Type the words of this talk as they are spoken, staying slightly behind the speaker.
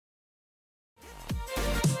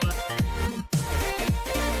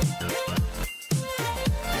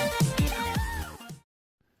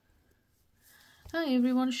Hi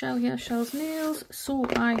everyone, Shell here, Shell's Nails. So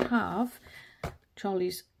I have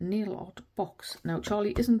Charlie's nail art box. Now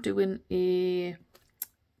Charlie isn't doing a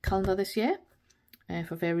calendar this year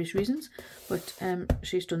for various reasons, but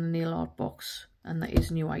she's done the nail art box and there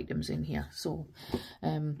is new items in here. So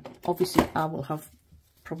obviously I will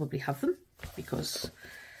probably have them because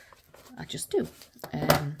I just do.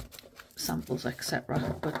 Samples,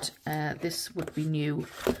 etc. But this would be new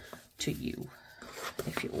to you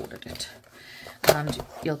if you ordered it, and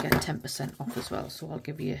you'll get 10% off as well. So I'll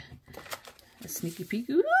give you a sneaky peek.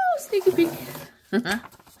 Ooh, sneaky peek.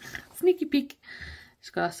 Sneaky peek.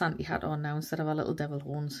 She's got a Santa hat on now instead of her little devil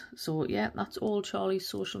horns. So yeah, that's all Charlie's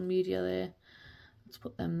social media there. Let's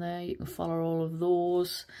put them there. You can follow all of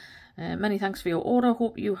those. Many thanks for your order.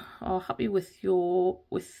 Hope you are happy with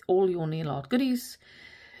all your nail art goodies.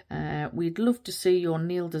 We'd love to see your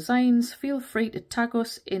nail designs. Feel free to tag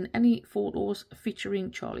us in any photos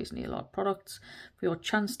featuring Charlie's nail art products for your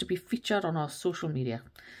chance to be featured on our social media.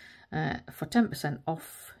 For 10%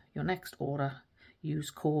 off your next order,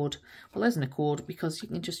 use code, well, there isn't a code because you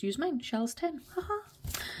can just use mine, SHELLZ10.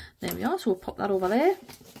 There we are. So we'll pop that over there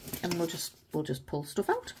and we'll just pull stuff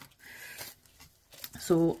out.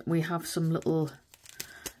 So we have some little,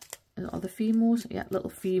 are the Fimos? Yeah,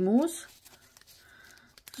 little Fimos.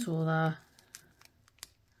 So I'll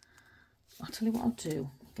tell you what I'll do.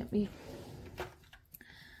 Get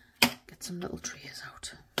some little trays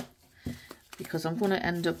out, because I'm going to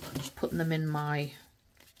end up putting them in my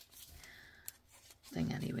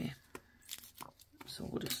thing anyway. So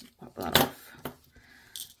we'll just pop that off,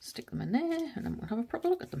 stick them in there, and then we'll have a proper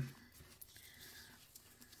look at them.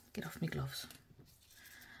 Get off my gloves.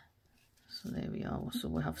 So there we are. So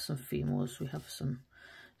we have some Fimos, we have some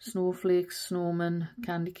snowflakes, snowmen,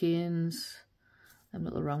 candy canes, them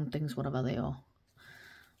little round things, whatever they are.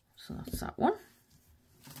 So that's that one.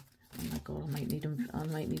 Oh my god, I might need them. I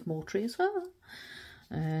might need more trays for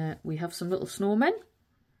that. We have some little snowmen.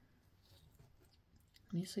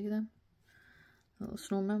 Can you see them? Little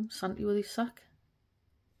snowmen. Santa with his sack.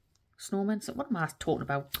 Snowmen. So what am I talking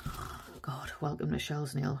about? God, welcome to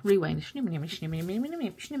Shell's Nail. Rewind.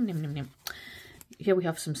 Here we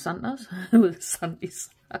have some Santas with a Santa's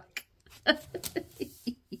sack.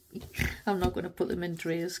 I'm not going to put them in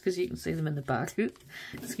trays because you can see them in the back.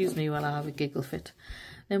 Excuse me while I have a giggle fit.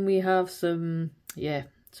 Then we have some, yeah,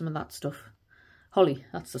 some of that stuff. Holly,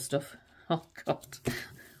 that's the stuff. Oh God.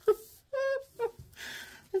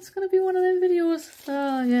 It's going to be one of them videos.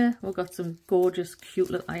 Oh yeah, we've got some gorgeous, cute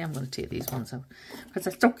little, I am going to take these ones out because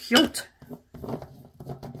they're so cute.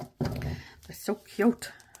 They're so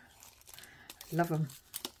cute. Love them.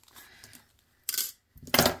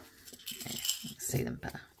 Yeah, see them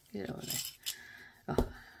better. Get over there. Oh.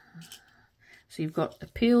 So you've got a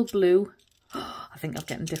pale blue. Oh, I think I'm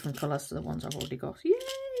getting different colours to the ones I've already got. Yay!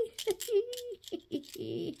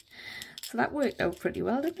 So that worked out pretty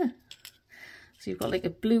well, didn't it? So you've got like a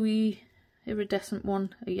bluey, iridescent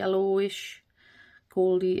one, a yellowish,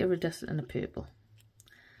 goldy, iridescent, and a purple.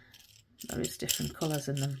 There is different colours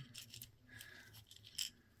in them.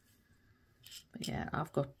 But yeah,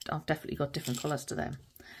 I've definitely got different colours to them.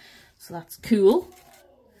 So that's cool.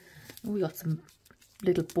 We got some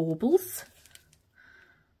little baubles,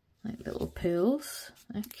 like little pearls.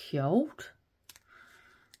 They're cute.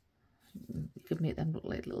 You could make them look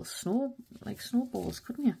like little snowballs,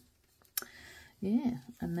 couldn't you? Yeah.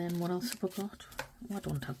 And then what else have we got? Oh, I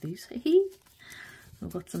don't have these.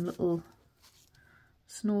 We've got some little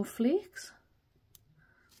snowflakes.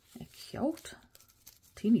 They're cute.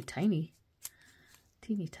 Teeny tiny.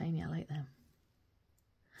 Teeny tiny, I like them.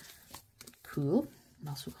 Cool. What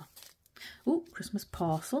else we got? Oh, Christmas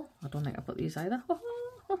parcel. I don't think I put these either.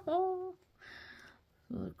 So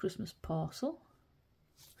the Christmas parcel.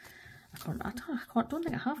 I don't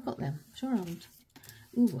think I have got them. Sure I haven't.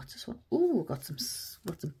 Ooh, what's this one? Ooh, we've got some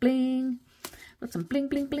bling. Got some bling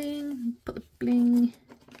bling bling. Put the bling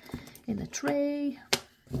in the tray.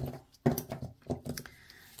 In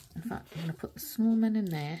fact, I'm gonna put the snowman in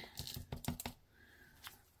there.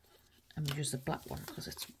 And we use the black one because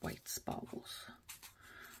it's white sparkles.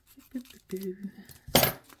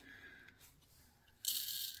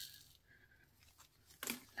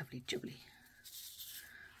 Lovely jubbly.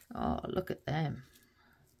 Oh, look at them.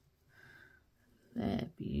 They're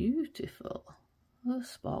beautiful. There's a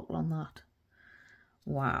sparkle on that.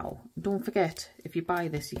 Wow. Don't forget, if you buy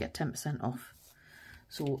this, you get 10% off.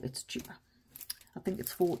 So it's cheaper. I think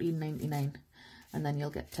it's $14.99 and then you'll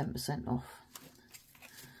get 10% off.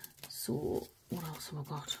 So what else have I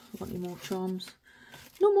got? Have I got any more charms?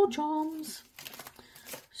 No more charms.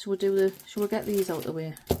 So shall we get these out the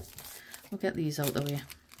way? We'll get these out the way.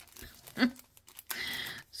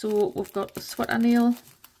 So we've got the sweater nail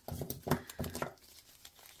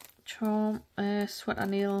charm, sweater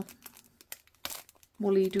nail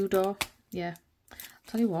woolly doodah. Yeah, I'll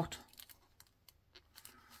tell you what.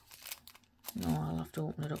 No, I'll have to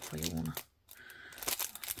open it up for you, won't I?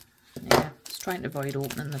 Yeah, it's trying to avoid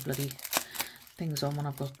opening the bloody things on when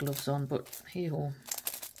I've got gloves on, but hey ho.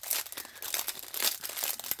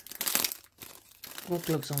 I've got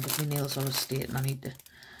gloves on because my nails are a state and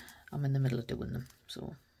I'm in the middle of doing them,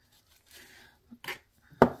 so.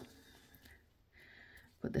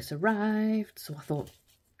 But this arrived, so I thought,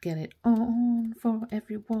 get it on for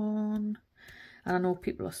everyone. And I know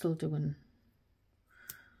people are still doing,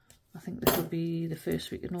 I think this will be the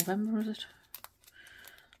first week of November, is it?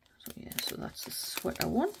 So yeah, so that's the sweater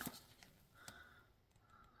one.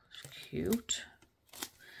 It's cute.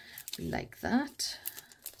 We like that.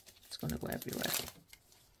 It's going to go everywhere.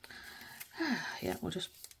 Yeah, we'll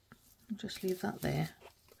just leave that there.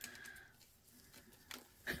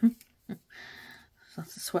 So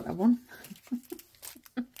that's the sweater one.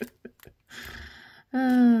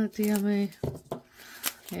 Oh dear me.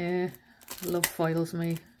 Yeah, I love foils,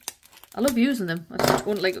 me. I love using them. I just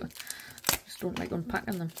don't like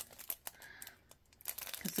unpacking them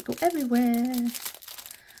because they go everywhere.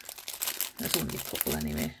 There's only a couple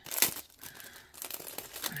anyway.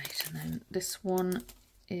 Right, and then this one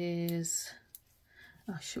is,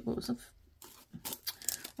 oh shit, what was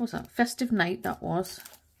that? Festive Night, that was.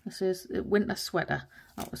 This is Winter Sweater.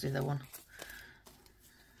 That was the other one.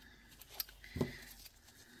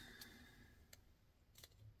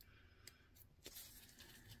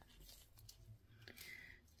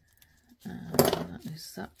 That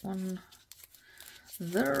is that one.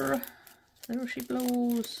 There she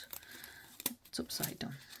blows. It's upside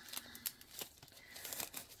down.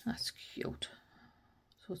 That's cute.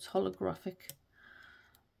 So it's holographic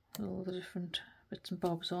with all the different bits and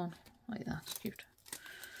bobs on. Like that. It's cute.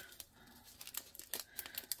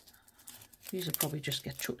 These will probably just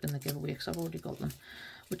get chucked in the giveaway because I've already got them.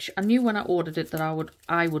 Which I knew when I ordered it that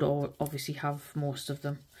I would obviously have most of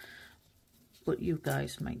them. But you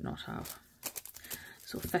guys might not have.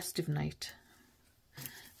 So Festive Night.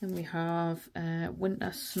 Then we have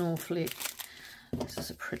Winter Snowflake. This is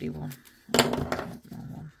a pretty one.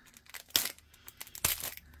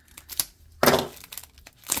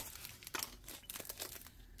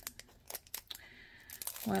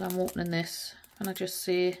 While I'm opening this, can I just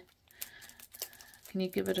say, can you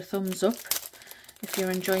give it a thumbs up if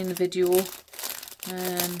you're enjoying the video?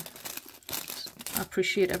 I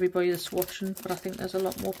appreciate everybody that's watching, but I think there's a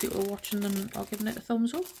lot more people watching than are giving it a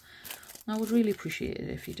thumbs up. I would really appreciate it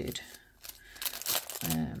if you did.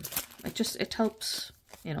 It helps,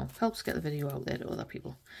 you know, helps get the video out there to other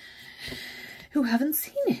people who haven't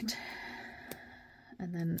seen it.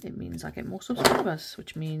 And then it means I get more subscribers,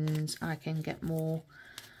 which means I can get more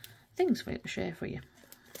things for you to share for you.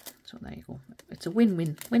 So there you go. It's a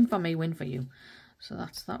win-win. Win for me, win for you. So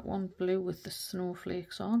that's that one, blue with the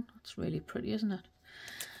snowflakes on. It's really pretty, isn't it?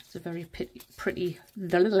 It's a very pretty,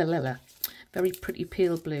 very pretty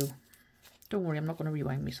pale blue. Don't worry, I'm not going to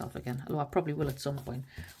rewind myself again. Although I probably will at some point.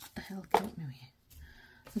 What the hell? Get me here.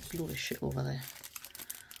 There's a load of shit over there.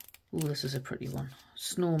 Ooh, this is a pretty one.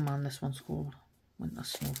 Snowman, this one's called. Winter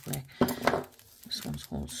Snowflake. This one's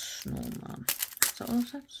called Snowman. Is that what I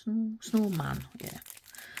said? Snowman, yeah.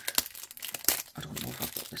 I don't know if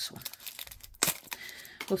I've got this one.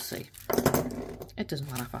 We'll see. It doesn't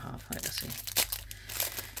matter if I have, like I say.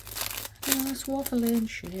 Just waffling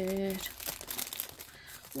shit.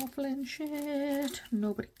 Waffling shit.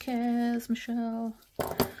 Nobody cares, Michelle.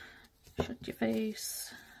 Shut your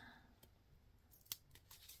face.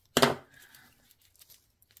 Am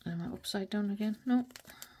I upside down again? No.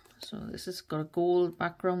 So this has got a gold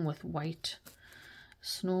background with white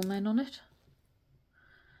snowmen on it.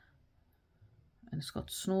 And it's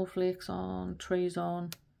got snowflakes on, trees on.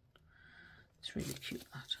 It's really cute,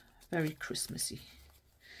 that. Very Christmassy.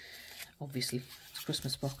 Obviously, it's a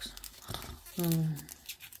Christmas box.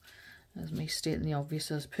 There's me stating the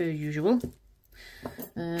obvious as per usual.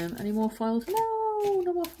 Any more files? No,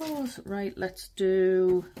 no more files. Right, let's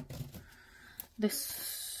do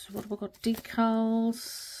this. What have we got?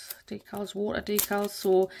 Decals. Decals, water decals.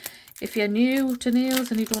 So if you're new to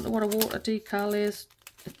nails and you don't know what a water decal is,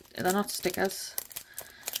 they're not stickers.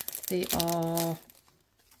 They are,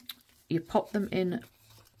 you pop them in,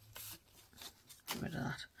 get rid of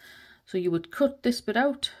that. So you would cut this bit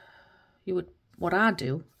out. You would, what I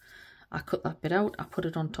do, I cut that bit out, I put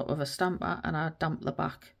it on top of a stamper and I damp the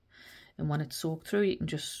back. And when it's soaked through, you can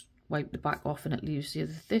just wipe the back off and it leaves you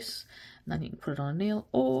this. And then you can put it on a nail,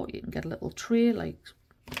 or you can get a little tray like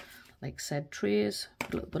like said trays,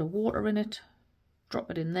 a little bit of water in it, drop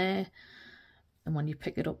it in there, and when you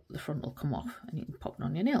pick it up, the front will come off and you can pop it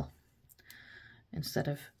on your nail instead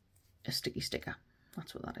of a sticky sticker.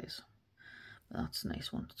 That's what that is. But that's a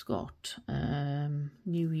nice one. It's got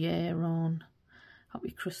New Year on,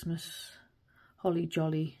 Happy Christmas, Holly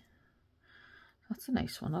Jolly. That's a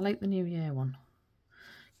nice one. I like the New Year one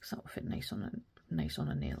because that will fit nice on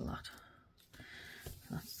a nail. That.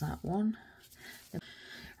 That's that one.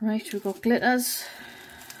 Right, we've got glitters.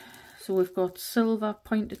 So we've got silver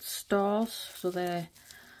pointed stars. So they're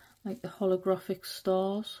like the holographic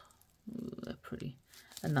stars. Ooh, they're pretty.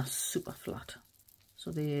 And that's super flat. So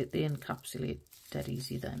they encapsulate dead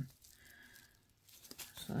easy then.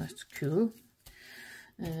 So that's cool.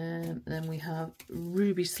 Then we have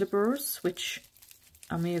ruby slippers, which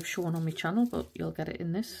I may have shown on my channel, but you'll get it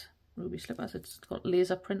in this. Ruby slippers. It's got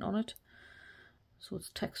laser print on it. So it's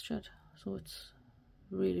textured. So it's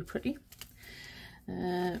really pretty.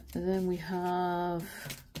 Then we have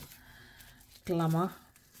Glamour,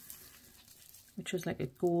 which is like a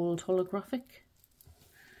gold holographic.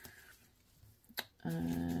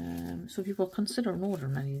 So if you've got considering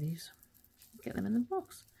ordering any of these, get them in the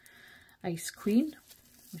box. Ice Queen,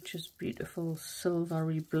 which is beautiful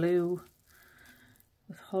silvery blue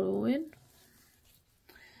with hollow in.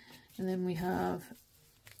 And then we have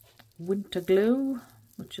Winter Glow,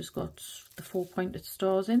 which has got the 4 pointed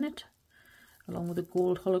stars in it, along with a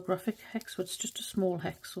gold holographic hex. So it's just a small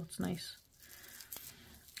hex, so it's nice.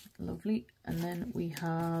 Lovely. And then we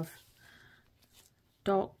have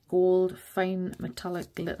dark gold fine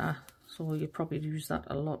metallic glitter. So you probably use that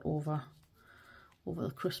a lot over the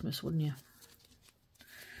Christmas, wouldn't you?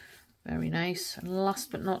 Very nice. And last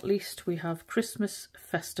but not least, we have Christmas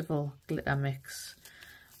Festival glitter mix.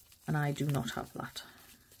 And I do not have that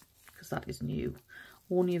because that is new.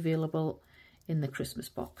 Only available in the Christmas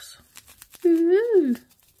box. Ooh.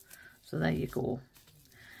 So there you go.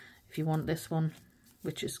 If you want this one,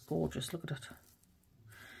 which is gorgeous, look at it.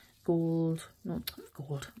 Gold, not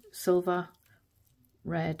gold, silver,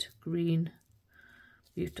 red, green,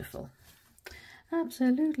 beautiful.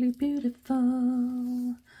 Absolutely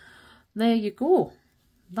beautiful. There you go.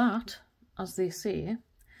 That, as they say,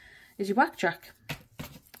 is your whack-jack.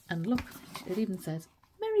 And look, it even says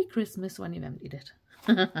Merry Christmas when you've emptied it.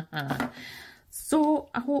 So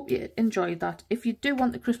I hope you enjoyed that. If you do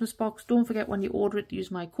want the Christmas box, don't forget when you order it,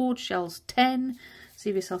 use my code SHELLZ10.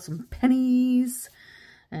 Save yourself some pennies.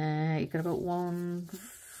 You get about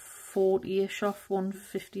 140-ish off,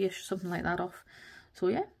 150-ish, something like that off. So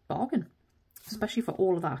yeah, bargain. Especially for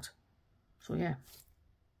all of that. So yeah,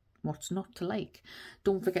 what's not to like?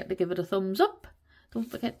 Don't forget to give it a thumbs up. Don't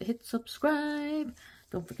forget to hit subscribe.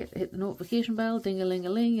 Don't forget to hit the notification bell.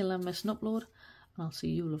 Ding-a-ling-a-ling. You'll never miss an upload. And I'll see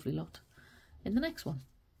you lovely lot in the next one.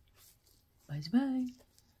 Bye-bye.